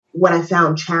what I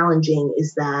found challenging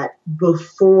is that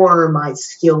before my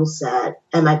skill set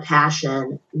and my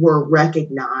passion were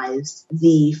recognized,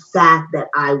 the fact that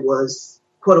I was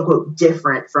quote unquote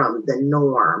different from the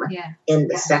norm in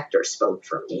the sector spoke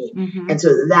for me. And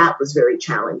so that was very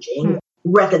challenging,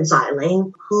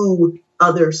 reconciling who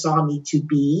others saw me to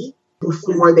be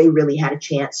before they really had a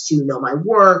chance to know my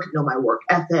work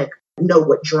ethic, know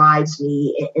what drives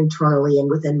me internally and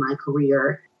within my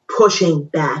career, pushing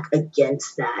back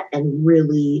against that. And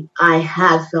really, I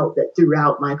have felt that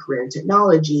throughout my career in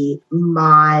technology,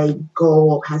 my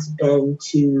goal has been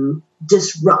to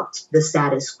disrupt the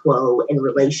status quo in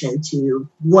relation to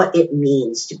what it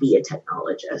means to be a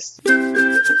technologist.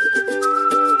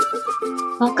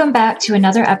 Welcome back to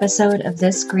another episode of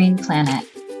This Green Planet.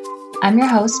 I'm your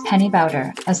host, Penny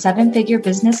Bowder, a 7-figure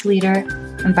business leader,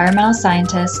 environmental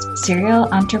scientist, serial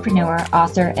entrepreneur,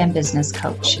 author, and business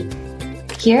coach.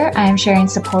 Here, I am sharing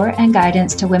support and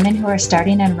guidance to women who are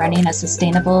starting and running a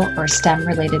sustainable or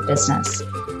STEM-related business.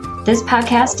 This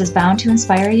podcast is bound to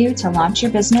inspire you to launch your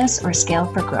business or scale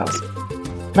for growth.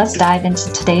 Let's dive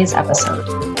into today's episode.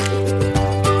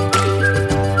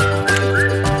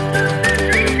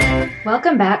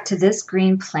 Welcome back to This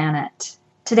Green Planet.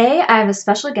 Today, I have a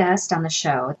special guest on the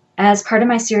show. As part of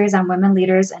my series on women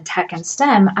leaders in tech and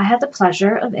STEM, I had the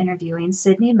pleasure of interviewing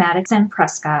Sydney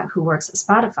Maddoxson-Prescott, who works at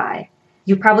Spotify.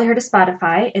 You've probably heard of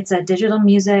Spotify. It's a digital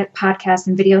music, podcast,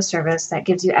 and video service that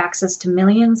gives you access to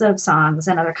millions of songs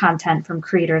and other content from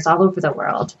creators all over the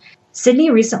world.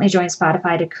 Sydney recently joined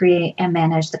Spotify to create and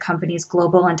manage the company's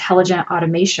global intelligent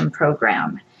automation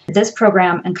program. This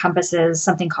program encompasses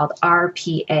something called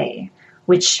RPA,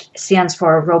 which stands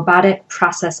for Robotic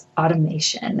Process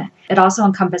Automation. It also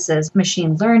encompasses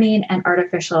machine learning and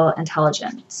artificial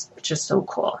intelligence, which is so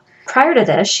cool. Prior to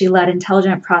this, she led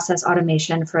intelligent process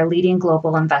automation for a leading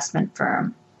global investment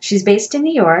firm. She's based in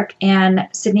New York, and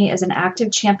Sydney is an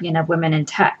active champion of women in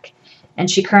tech. And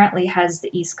she currently has the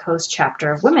East Coast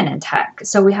chapter of Women in Tech.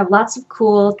 So we have lots of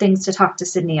cool things to talk to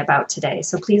Sydney about today.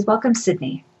 So please welcome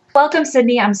Sydney. Welcome,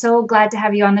 Sydney. I'm so glad to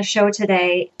have you on the show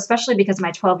today, especially because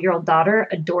my 12-year-old daughter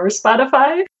adores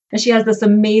Spotify. And she has this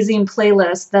amazing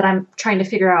playlist that I'm trying to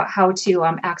figure out how to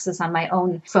access on my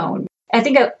own phone. I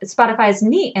think Spotify is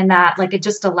neat in that, it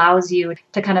just allows you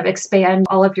to kind of expand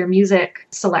all of your music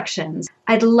selections.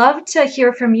 I'd love to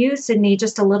hear from you, Sydney,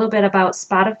 just a little bit about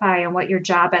Spotify and what your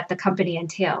job at the company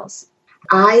entails.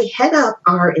 I head up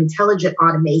our Intelligent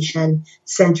Automation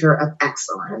Center of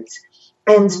Excellence.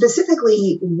 And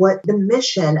specifically, what the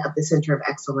mission of the Center of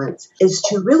Excellence is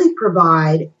to really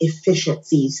provide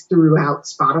efficiencies throughout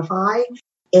Spotify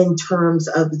in terms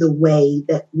of the way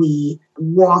that we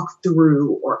walk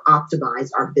through or optimize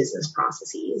our business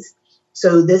processes.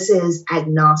 So this is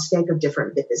agnostic of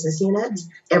different business units,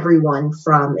 everyone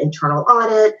from internal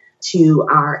audit to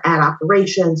our ad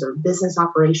operations or business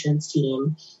operations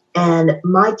team. And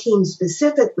my team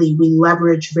specifically, we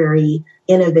leverage very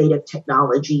innovative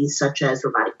technologies such as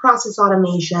robotic process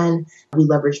automation. We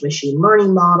leverage machine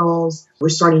learning models. We're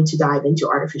starting to dive into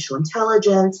artificial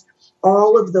intelligence.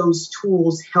 All of those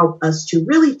tools help us to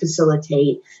really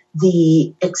facilitate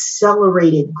the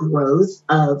accelerated growth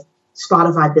of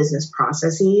Spotify business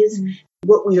processes.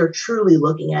 What we are truly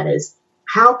looking at is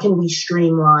how can we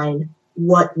streamline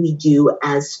what we do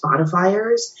as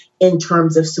Spotifyers in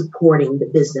terms of supporting the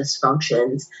business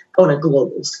functions on a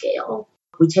global scale.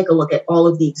 We take a look at all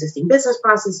of the existing business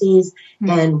processes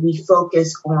and we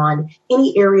focus on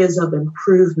any areas of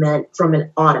improvement from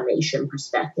an automation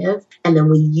perspective. And then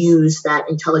we use that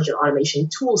intelligent automation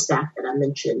tool stack that I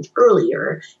mentioned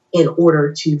earlier in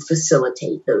order to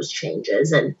facilitate those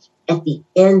changes. And at the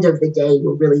end of the day,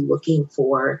 we're really looking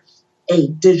for a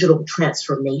digital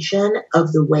transformation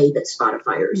of the way that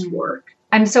Spotifyers work.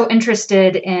 I'm so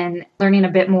interested in learning a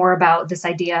bit more about this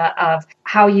idea of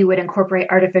how you would incorporate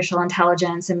artificial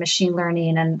intelligence and machine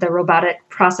learning and the robotic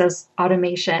process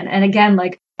automation. And again,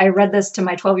 I read this to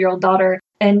my 12-year-old daughter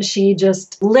and she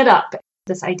just lit up.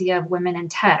 This idea of women in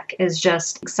tech is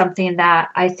just something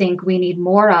that I think we need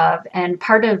more of. And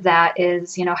part of that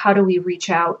is, how do we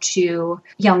reach out to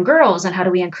young girls and how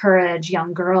do we encourage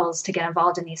young girls to get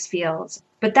involved in these fields?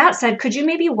 But that said, could you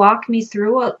maybe walk me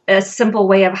through a simple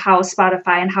way of how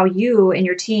Spotify and how you and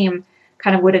your team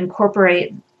kind of would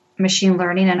incorporate machine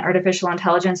learning and artificial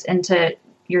intelligence into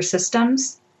your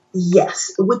systems?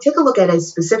 Yes. We take a look at a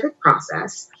specific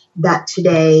process that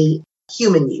today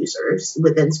human users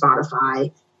within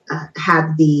Spotify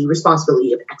have the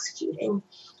responsibility of executing.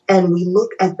 And we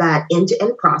look at that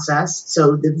end-to-end process.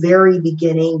 So the very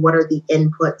beginning, what are the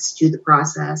inputs to the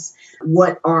process?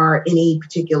 What are any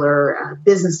particular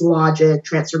business logic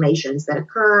transformations that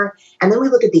occur? And then we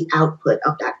look at the output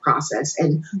of that process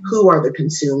and who are the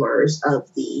consumers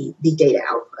of the data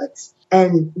outputs.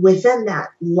 And within that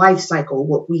life cycle,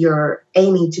 what we are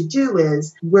aiming to do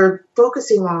is we're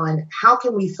focusing on how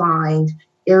can we find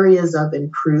areas of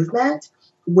improvement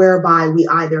whereby we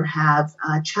either have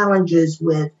challenges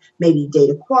with maybe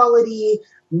data quality,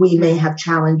 we may have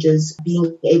challenges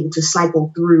being able to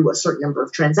cycle through a certain number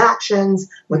of transactions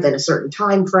within a certain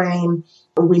time frame,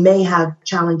 or we may have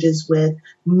challenges with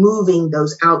moving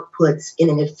those outputs in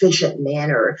an efficient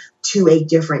manner to a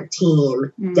different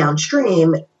team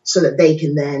downstream so that they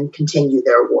can then continue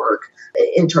their work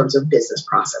in terms of business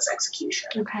process execution.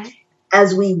 Okay.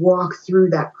 As we walk through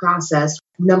that process,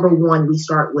 number one, we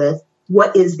start with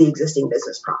what is the existing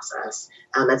business process?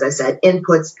 As I said,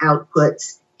 inputs,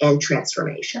 outputs, and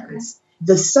transformations.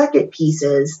 Okay. The second piece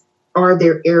is, are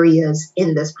there areas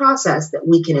in this process that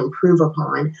we can improve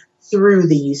upon through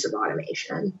the use of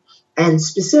automation? And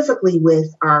specifically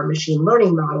with our machine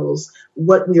learning models,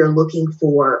 what we are looking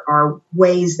for are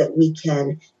ways that we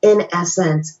can, in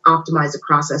essence, optimize a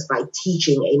process by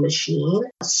teaching a machine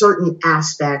certain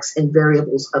aspects and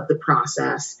variables of the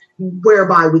process,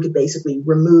 whereby we could basically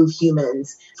remove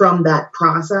humans from that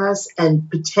process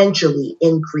and potentially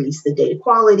increase the data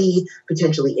quality,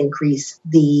 potentially increase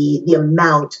the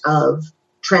amount of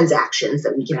transactions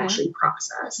that we can actually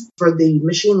process. For the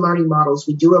machine learning models,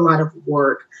 we do a lot of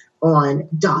work on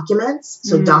documents.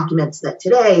 So documents that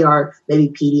today are maybe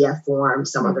PDF form,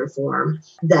 some other form,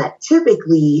 that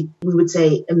typically we would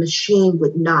say a machine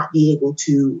would not be able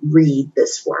to read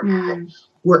this format.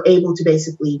 We're able to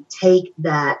basically take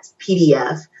that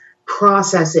PDF,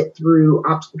 process it through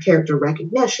optical character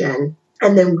recognition,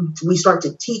 and then we start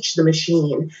to teach the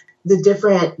machine the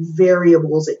different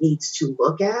variables it needs to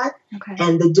look at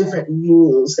and the different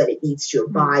rules that it needs to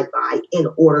abide by in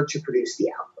order to produce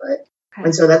the output.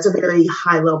 And so that's a very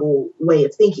high level way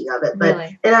of thinking of it. But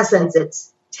in essence,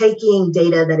 it's taking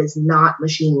data that is not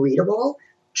machine readable,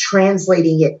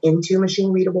 translating it into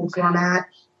machine readable format,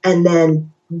 and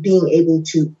then being able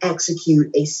to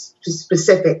execute a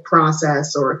specific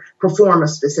process or perform a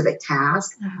specific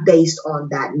task based on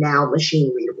that now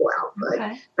machine readable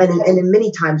output. And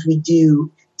many times we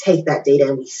do take that data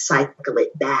and we cycle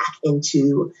it back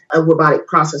into a robotic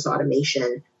process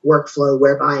automation workflow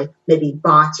whereby maybe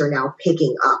bots are now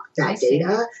picking up that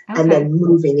data and then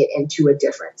moving it into a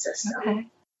different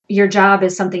system. Your job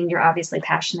is something you're obviously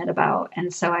passionate about,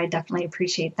 and so I definitely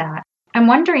appreciate that. I'm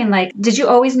wondering, did you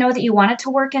always know that you wanted to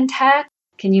work in tech?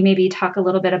 Can you maybe talk a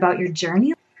little bit about your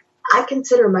journey? I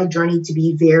consider my journey to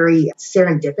be very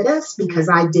serendipitous because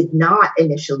I did not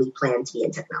initially plan to be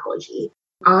in technology.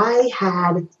 I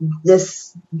had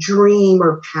this dream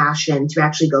or passion to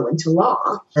actually go into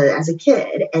law as a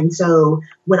kid. And so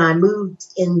when I moved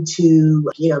into,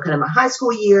 kind of my high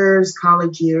school years,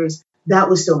 college years, that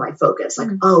was still my focus.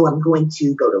 I'm going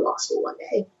to go to law school one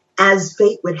day. As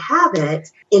fate would have it,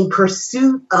 in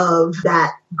pursuit of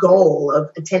that goal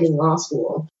of attending law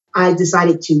school, I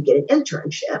decided to get an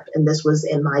internship, and this was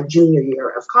in my junior year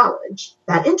of college.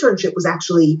 That internship was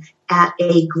actually at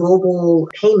a global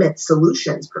payment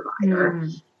solutions provider,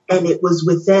 and it was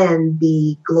within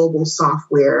the global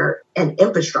software and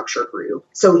infrastructure group.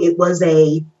 So it was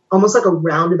almost like a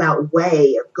roundabout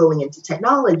way of going into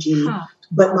technology,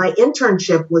 but my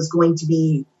internship was going to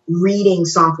be reading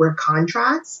software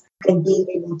contracts and being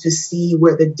able to see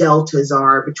where the deltas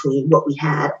are between what we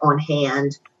had on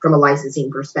hand from a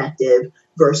licensing perspective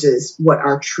versus what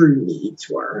our true needs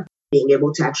were. Being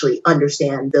able to actually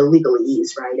understand the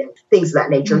legalese, right, and things of that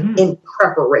nature in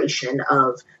preparation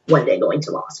of one day going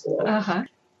to law school.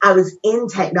 I was in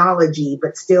technology,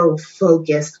 but still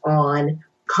focused on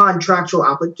contractual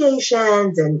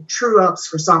obligations and true ups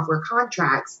for software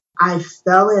contracts. I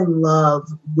fell in love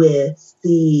with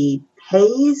the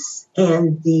pace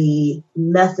and the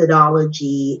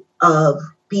methodology of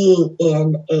being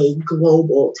in a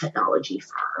global technology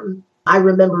firm. I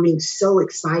remember being so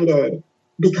excited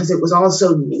because it was all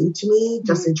so new to me,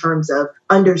 just in terms of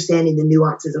understanding the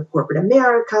nuances of corporate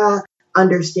America,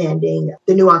 understanding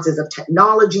the nuances of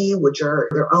technology, which are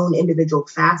their own individual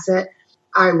facet.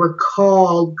 I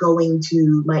recall going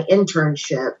to my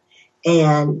internship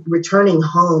and returning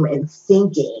home and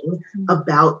thinking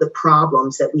about the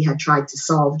problems that we had tried to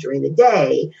solve during the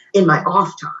day in my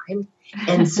off time.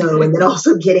 And then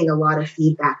also getting a lot of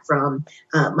feedback from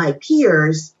my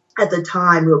peers at the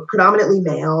time, who were predominantly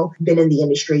male, been in the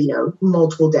industry,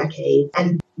 multiple decades,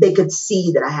 and they could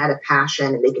see that I had a passion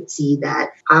and they could see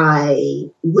that I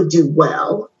would do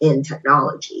well in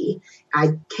technology.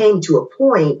 I came to a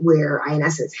point where I, in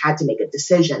essence, had to make a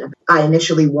decision. I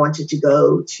initially wanted to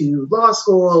go to law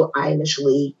school. I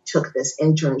initially took this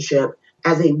internship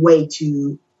as a way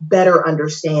to better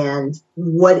understand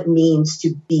what it means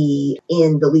to be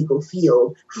in the legal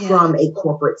field from a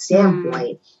corporate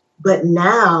standpoint. But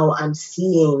now I'm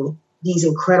seeing these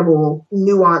incredible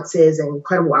nuances and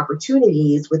incredible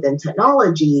opportunities within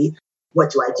technology.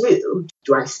 What do I do?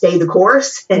 Do I stay the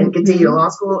course and continue to law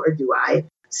school, or do I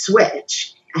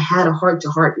switch? I had a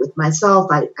heart-to-heart with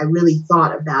myself. I really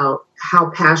thought about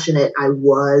how passionate I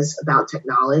was about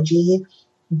technology,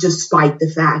 despite the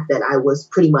fact that I was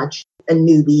pretty much a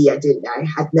newbie. I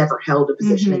had never held a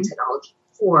position in technology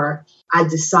before. I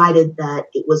decided that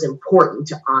it was important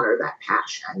to honor that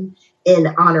passion. In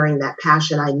honoring that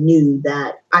passion, I knew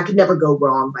that I could never go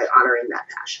wrong by honoring that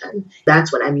passion.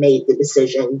 That's when I made the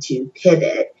decision to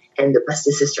pivot, and the rest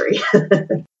is history.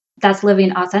 That's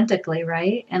living authentically,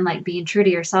 right? And like being true to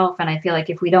yourself. And I feel like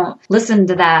if we don't listen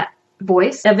to that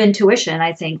voice of intuition,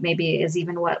 I think maybe is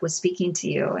even what was speaking to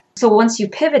you. So once you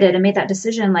pivoted and made that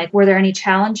decision, like, were there any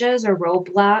challenges or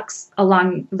roadblocks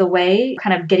along the way,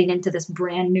 kind of getting into this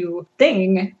brand new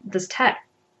thing, this tech?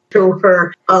 There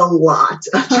were a lot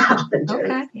of challenges.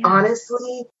 Okay, yeah.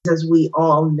 Honestly, as we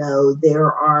all know,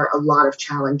 there are a lot of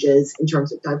challenges in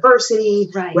terms of diversity,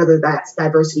 whether that's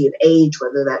diversity of age,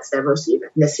 whether that's diversity of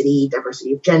ethnicity,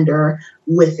 diversity of gender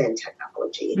within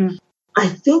technology. I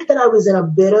think that I was in a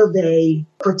bit of a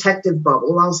protective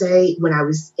bubble, I'll say, when I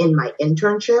was in my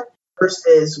internship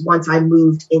versus once I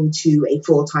moved into a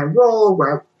full-time role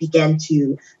where I began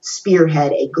to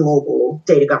spearhead a global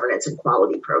data governance and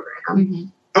quality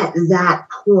program. At that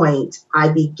point, I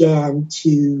began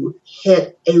to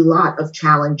hit a lot of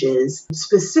challenges,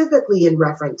 specifically in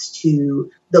reference to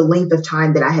the length of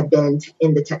time that I had been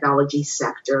in the technology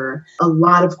sector, a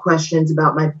lot of questions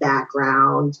about my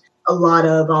background, a lot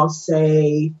of, I'll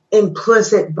say,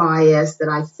 implicit bias that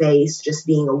I faced just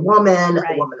being a woman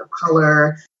of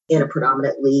color in a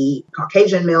predominantly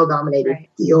Caucasian male-dominated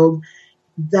field.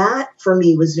 That for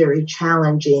me was very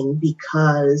challenging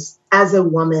because as a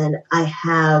woman, I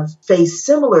have faced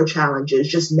similar challenges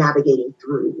just navigating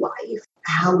through life.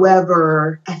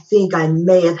 However, I think I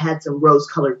may have had some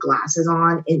rose-colored glasses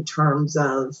on in terms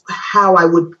of how I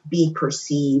would be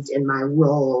perceived in my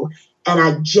role. And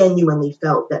I genuinely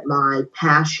felt that my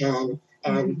passion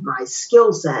and my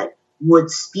skill set would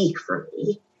speak for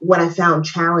me. What I found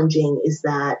challenging is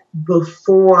that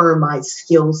before my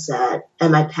skill set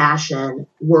and my passion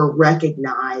were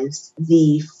recognized,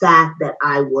 the fact that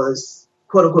I was,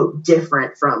 quote unquote,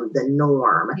 different from the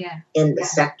norm in the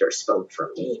sector spoke for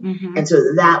me. And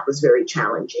so that was very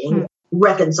challenging,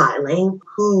 reconciling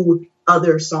who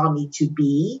others saw me to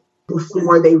be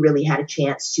before they really had a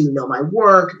chance to know my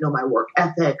work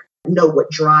ethic, know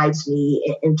what drives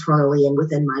me internally and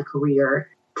within my career.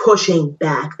 Pushing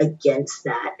back against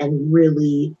that. And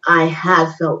really, I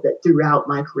have felt that throughout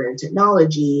my career in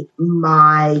technology,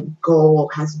 my goal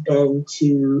has been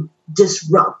to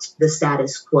disrupt the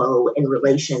status quo in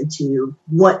relation to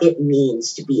what it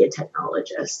means to be a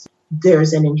technologist.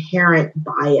 There's an inherent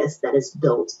bias that is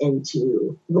built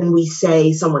into when we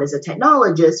say someone is a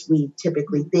technologist, we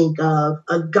typically think of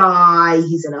a guy,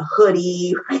 he's in a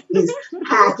hoodie, right? He's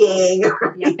hacking.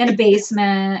 Right? In a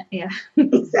basement.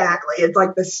 Exactly. It's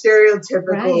like the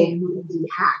stereotypical movie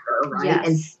hacker,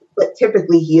 right? But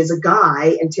typically he is a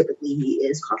guy and typically he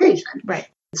is Caucasian. Right.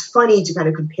 It's funny to kind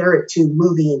of compare it to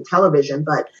movie and television,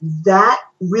 but that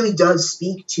really does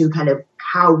speak to kind of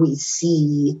how we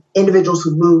see individuals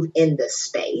who move in this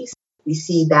space. We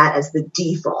see that as the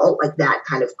default, like that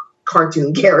kind of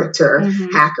cartoon character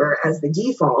hacker as the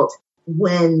default.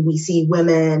 When we see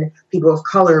women, people of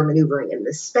color maneuvering in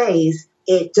this space,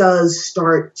 it does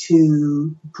start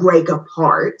to break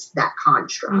apart that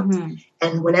construct.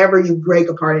 And whenever you break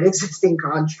apart an existing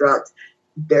construct,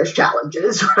 there's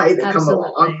challenges, right, that come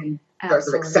along in terms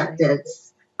of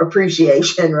acceptance,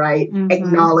 appreciation, right,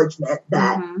 acknowledgement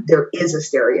that there is a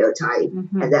stereotype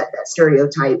and that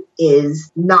stereotype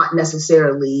is not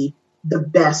necessarily the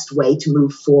best way to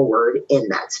move forward in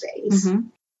that space.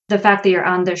 The fact that you're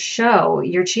on this show,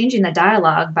 you're changing the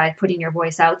dialogue by putting your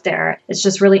voice out there. It's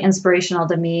just really inspirational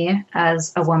to me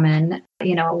as a woman,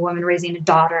 a woman raising a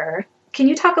daughter. Can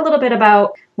you talk a little bit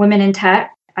about women in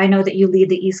tech? I know that you lead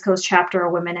the East Coast chapter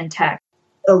of Women in Tech.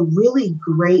 A really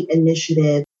great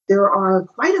initiative. There are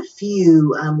quite a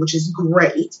few, which is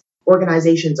great,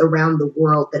 organizations around the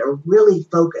world that are really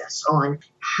focused on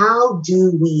how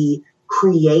do we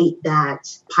create that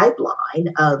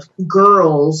pipeline of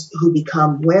girls who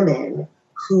become women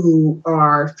who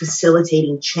are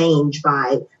facilitating change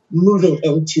by moving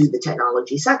into the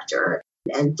technology sector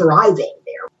and thriving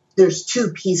there. There's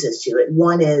two pieces to it.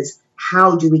 One is,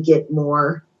 how do we get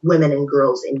more women and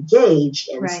girls engaged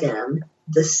in STEM?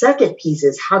 The second piece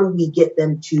is, how do we get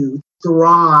them to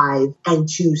thrive and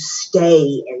to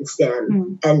stay in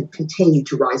STEM and continue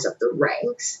to rise up the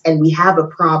ranks? And we have a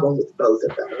problem with both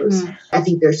of those. I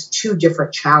think there's two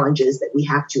different challenges that we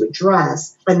have to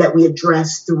address, and that we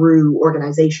address through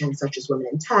organizations such as Women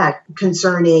in Tech,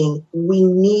 concerning we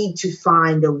need to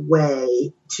find a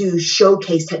way to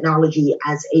showcase technology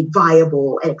as a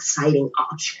viable and exciting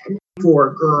option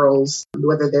for girls,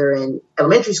 whether they're in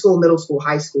elementary school, middle school,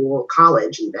 high school,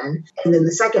 college even. And then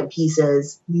the second piece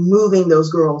is moving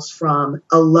those girls from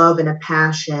a love and a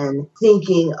passion,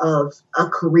 thinking of a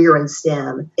career in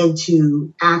STEM,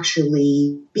 into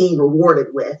actually being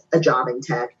rewarded with a job in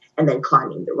tech and then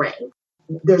climbing the ranks.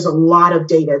 There's a lot of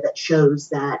data that shows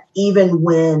that even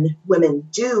when women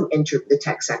do enter the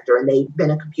tech sector and they've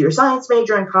been a computer science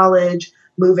major in college,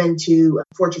 move into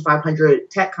a Fortune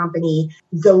 500 tech company,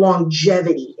 the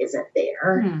longevity isn't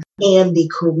there and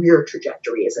the career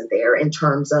trajectory isn't there in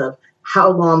terms of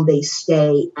how long they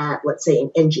stay at, let's say,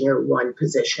 an engineer one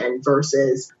position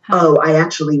versus, I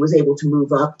actually was able to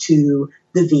move up to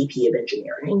the VP of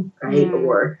engineering, right?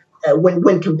 Or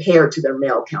when compared to their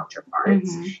male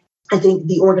counterparts. I think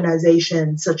the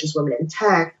organizations such as Women in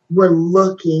Tech, we're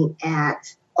looking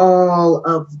at all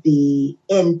of the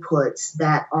inputs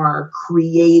that are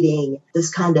creating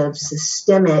this kind of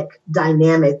systemic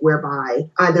dynamic whereby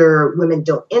either women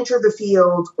don't enter the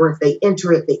field, or if they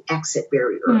enter it, they exit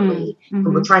very early.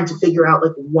 And we're trying to figure out,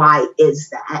 like, why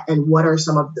is that, and what are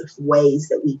some of the ways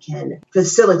that we can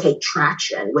facilitate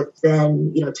traction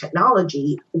within,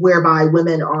 technology, whereby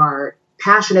women are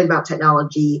passionate about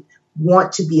technology,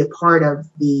 want to be a part of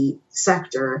the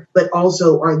sector, but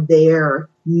also are there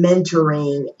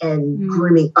mentoring and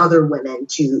grooming other women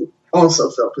to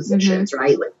also fill positions,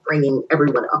 right? Like bringing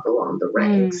everyone up along the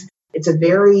ranks. It's a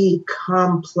very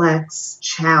complex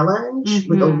challenge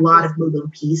with a lot of moving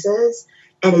pieces.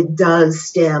 And it does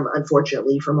stem,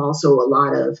 unfortunately, from also a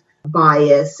lot of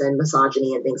bias and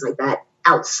misogyny and things like that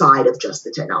outside of just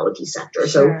the technology sector.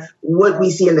 So what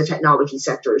we see in the technology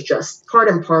sector is just part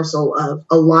and parcel of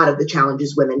a lot of the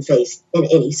challenges women face in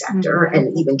any sector,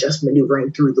 and even just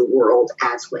maneuvering through the world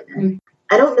as women.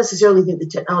 I don't necessarily think the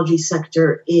technology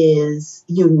sector is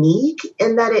unique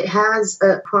in that it has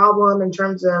a problem in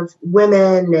terms of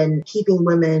women and keeping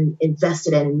women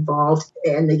invested and involved,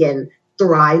 and again,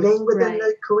 thriving within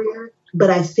the career. But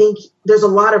I think there's a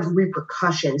lot of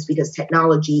repercussions because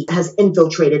technology has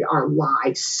infiltrated our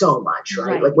lives so much,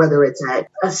 right? Like whether it's at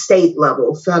a state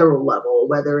level, federal level,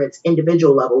 whether it's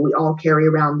individual level, we all carry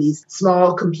around these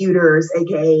small computers,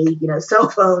 aka, cell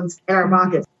phones in our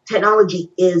pockets. Technology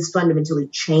is fundamentally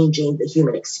changing the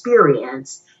human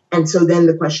experience. And so then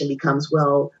the question becomes,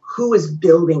 well, who is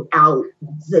building out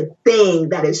the thing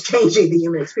that is changing the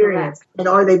human experience? And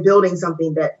are they building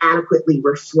something that adequately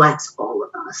reflects all of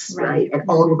us, right? And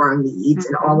all of our needs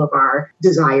and all of our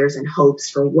desires and hopes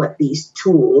for what these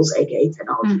tools, aka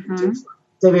technology, can do.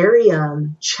 It's a very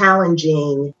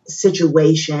challenging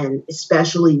situation,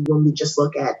 especially when we just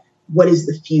look at what is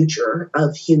the future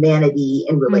of humanity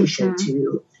in relation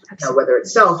to whether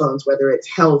it's cell phones, whether it's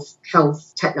health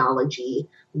technology,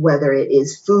 whether it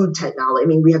is food technology. I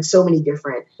mean, we have so many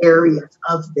different areas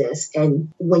of this.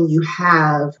 And when you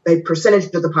have a percentage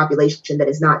of the population that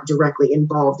is not directly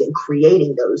involved in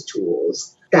creating those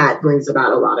tools, that brings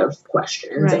about a lot of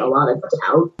questions and a lot of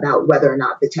doubt about whether or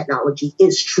not the technology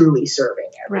is truly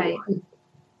serving everyone.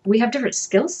 We have different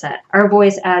skill set. Our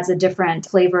voice adds a different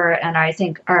flavor, and I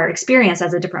think our experience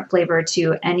adds a different flavor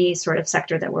to any sort of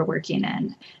sector that we're working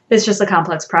in. It's just a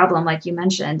complex problem, like you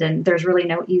mentioned, and there's really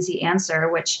no easy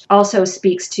answer, which also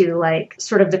speaks to like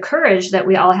sort of the courage that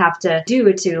we all have to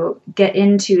do to get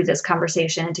into this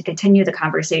conversation and to continue the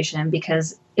conversation,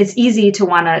 because it's easy to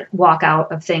want to walk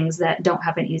out of things that don't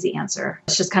have an easy answer.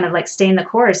 It's just kind of like staying the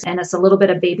course, and it's a little bit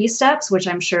of baby steps, which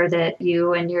I'm sure that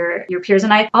you and your peers,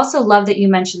 and I also love that you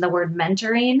mentioned the word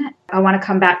mentoring. I want to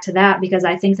come back to that because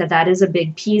I think that that is a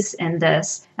big piece in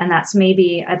this. And that's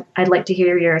maybe, I'd like to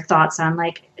hear your thoughts on,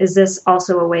 like, is this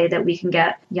also a way that we can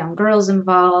get young girls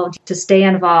involved, to stay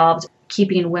involved,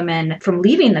 keeping women from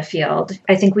leaving the field?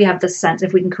 I think we have this sense,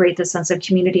 if we can create this sense of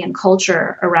community and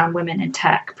culture around women in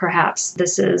tech, perhaps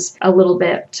this is a little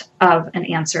bit of an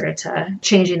answer to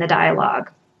changing the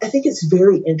dialogue. I think it's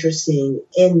very interesting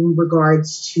in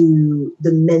regards to the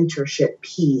mentorship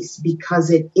piece because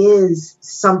it is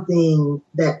something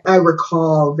that I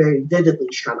recall very vividly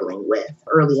struggling with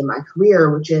early in my career,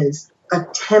 which is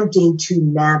attempting to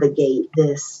navigate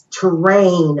this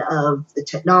terrain of the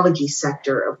technology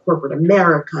sector of corporate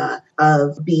America,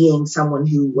 of being someone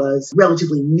who was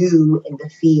relatively new in the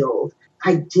field.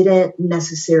 I didn't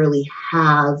necessarily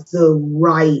have the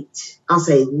right, I'll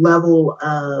say, level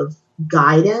of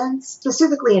guidance,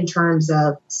 specifically in terms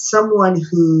of someone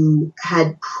who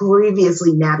had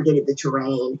previously navigated the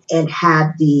terrain and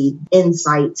had the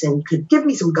insights and could give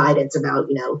me some guidance about,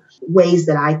 ways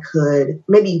that I could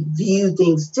maybe view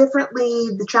things differently,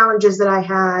 the challenges that I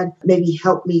had, maybe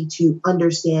help me to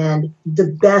understand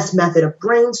the best method of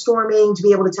brainstorming to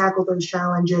be able to tackle those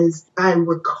challenges. I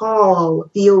recall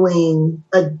feeling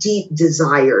a deep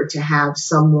desire to have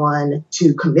someone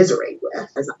to commiserate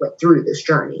with as I went through this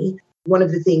journey. One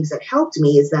of the things that helped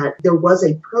me is that there was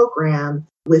a program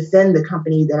within the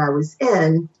company that I was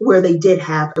in where they did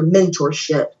have a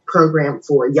mentorship program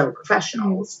for young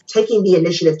professionals. Taking the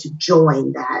initiative to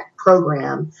join that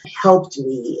program helped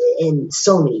me in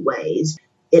so many ways.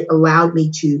 It allowed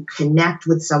me to connect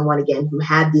with someone, again, who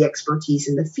had the expertise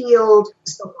in the field,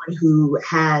 someone who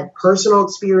had personal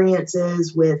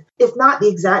experiences with, if not the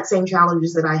exact same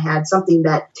challenges that I had, something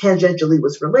that tangentially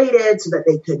was related so that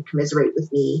they could commiserate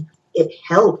with me. It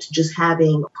helped just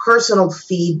having personal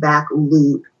feedback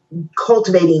loop,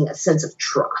 cultivating a sense of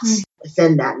trust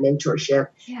within that mentorship,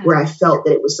 where I felt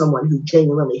that it was someone who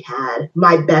genuinely had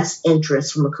my best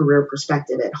interests from a career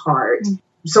perspective at heart,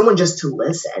 someone just to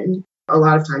listen. A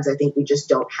lot of times I think we just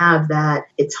don't have that.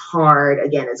 It's hard.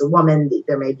 Again, as a woman,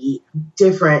 there may be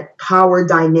different power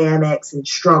dynamics and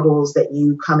struggles that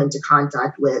you come into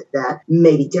contact with that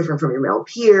may be different from your male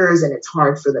peers, and it's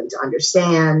hard for them to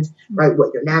understand, right,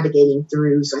 what you're navigating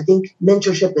through. So I think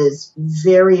mentorship is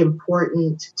very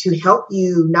important to help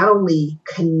you not only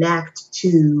connect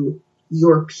to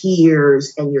your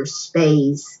peers and your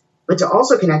space, but to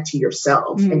also connect to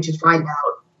yourself and to find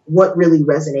out what really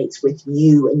resonates with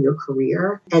you in your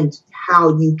career and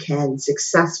how you can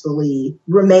successfully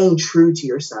remain true to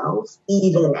yourself,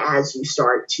 even as you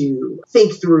start to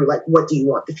think through, like, what do you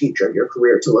want the future of your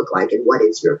career to look like and what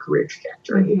is your career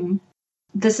trajectory?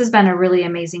 This has been a really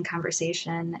amazing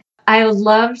conversation. I would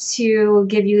love to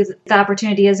give you the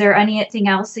opportunity. Is there anything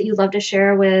else that you'd love to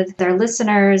share with their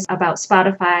listeners about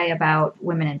Spotify, about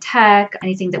women in tech,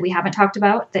 anything that we haven't talked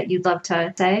about that you'd love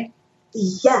to say?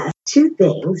 Yes, two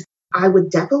things. I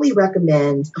would definitely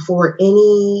recommend for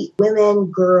any women,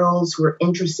 girls who are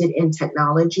interested in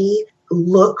technology,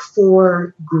 look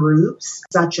for groups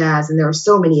such as, and there are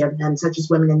so many of them, such as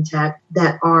Women in Tech,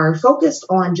 that are focused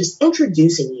on just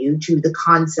introducing you to the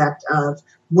concept of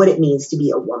what it means to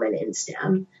be a woman in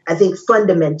STEM. I think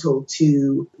fundamental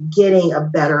to getting a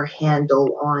better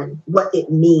handle on what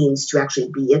it means to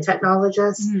actually be a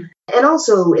technologist. And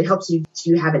also it helps you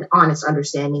to have an honest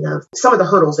understanding of some of the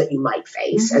hurdles that you might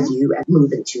face as you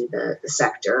move into the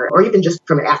sector, or even just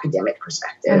from an academic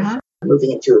perspective.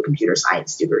 Moving into a computer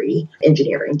science degree,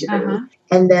 engineering degree.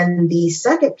 And then the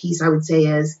second piece I would say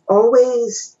is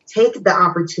always take the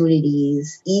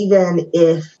opportunities, even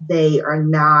if they are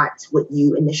not what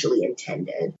you initially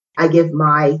intended. I give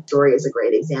my story as a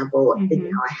great example.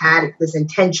 I had this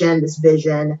intention, this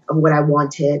vision of what I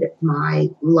wanted my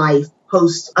life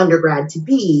post-undergrad to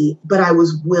be, but I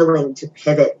was willing to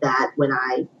pivot that when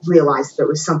I realized there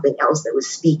was something else that was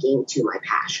speaking to my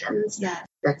passions.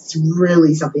 That's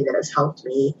really something that has helped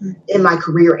me in my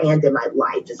career and in my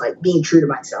life. It's like being true to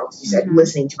myself, as you said,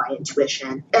 listening to my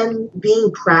intuition and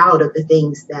being proud of the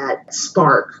things that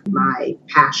spark my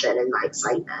passion and my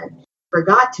excitement.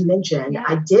 Forgot to mention,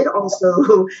 I did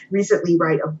also recently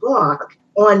write a book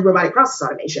on robotic process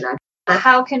automation.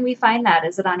 How can we find that?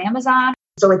 Is it on Amazon?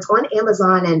 So it's on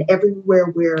Amazon and everywhere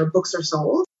where books are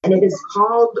sold. And it is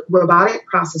called Robotic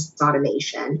Process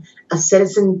Automation, a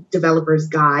Citizen Developer's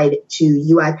Guide to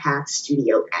UiPath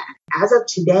Studio X. As of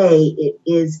today, it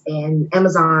is an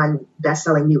Amazon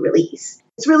best-selling new release.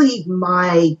 It's really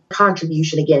my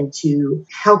contribution, again, to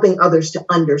helping others to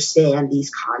understand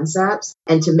these concepts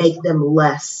and to make them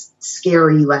less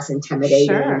scary, less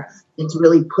intimidating, and to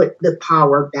really put the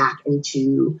power back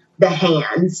into the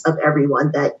hands of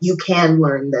everyone that you can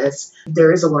learn this.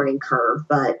 There is a learning curve,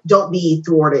 but don't be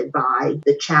thwarted by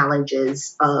the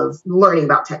challenges of learning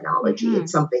about technology.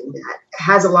 It's something that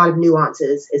has a lot of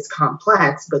nuances. It's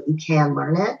complex, but you can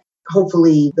learn it.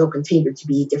 Hopefully, there'll continue to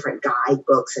be different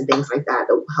guidebooks and things like that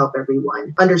will help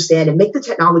everyone understand and make the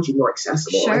technology more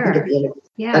accessible. I think at the end of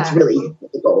it, that's really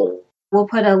the goal. We'll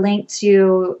put a link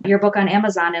to your book on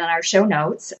Amazon in our show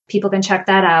notes. People can check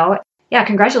that out. Yeah,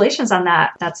 congratulations on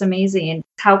that. That's amazing.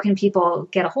 How can people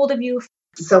get a hold of you?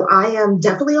 So I am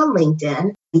definitely on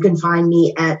LinkedIn. You can find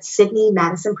me at Sydney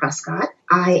Madison Prescott.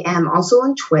 I am also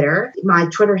on Twitter. My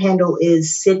Twitter handle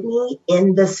is Sydney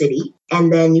in the City.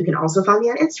 And then you can also find me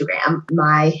on Instagram.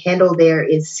 My handle there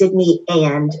is Sydney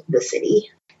and the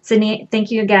City. Sydney,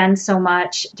 thank you again so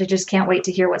much. I just can't wait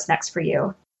to hear what's next for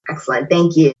you. Excellent.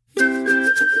 Thank you.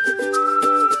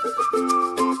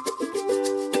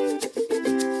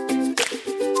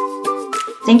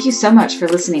 Thank you so much for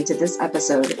listening to this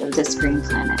episode of This Green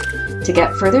Planet. To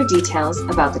get further details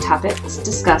about the topics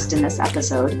discussed in this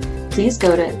episode, please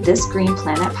go to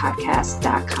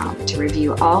thisgreenplanetpodcast.com to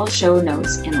review all show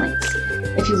notes and links.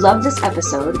 If you love this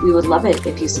episode, we would love it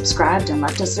if you subscribed and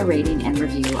left us a rating and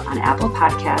review on Apple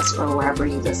Podcasts or wherever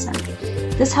you listen.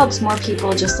 This helps more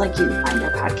people just like you find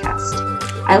our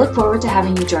podcast. I look forward to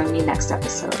having you join me next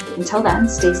episode. Until then,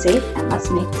 stay safe and let's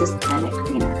make this planet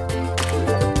greener.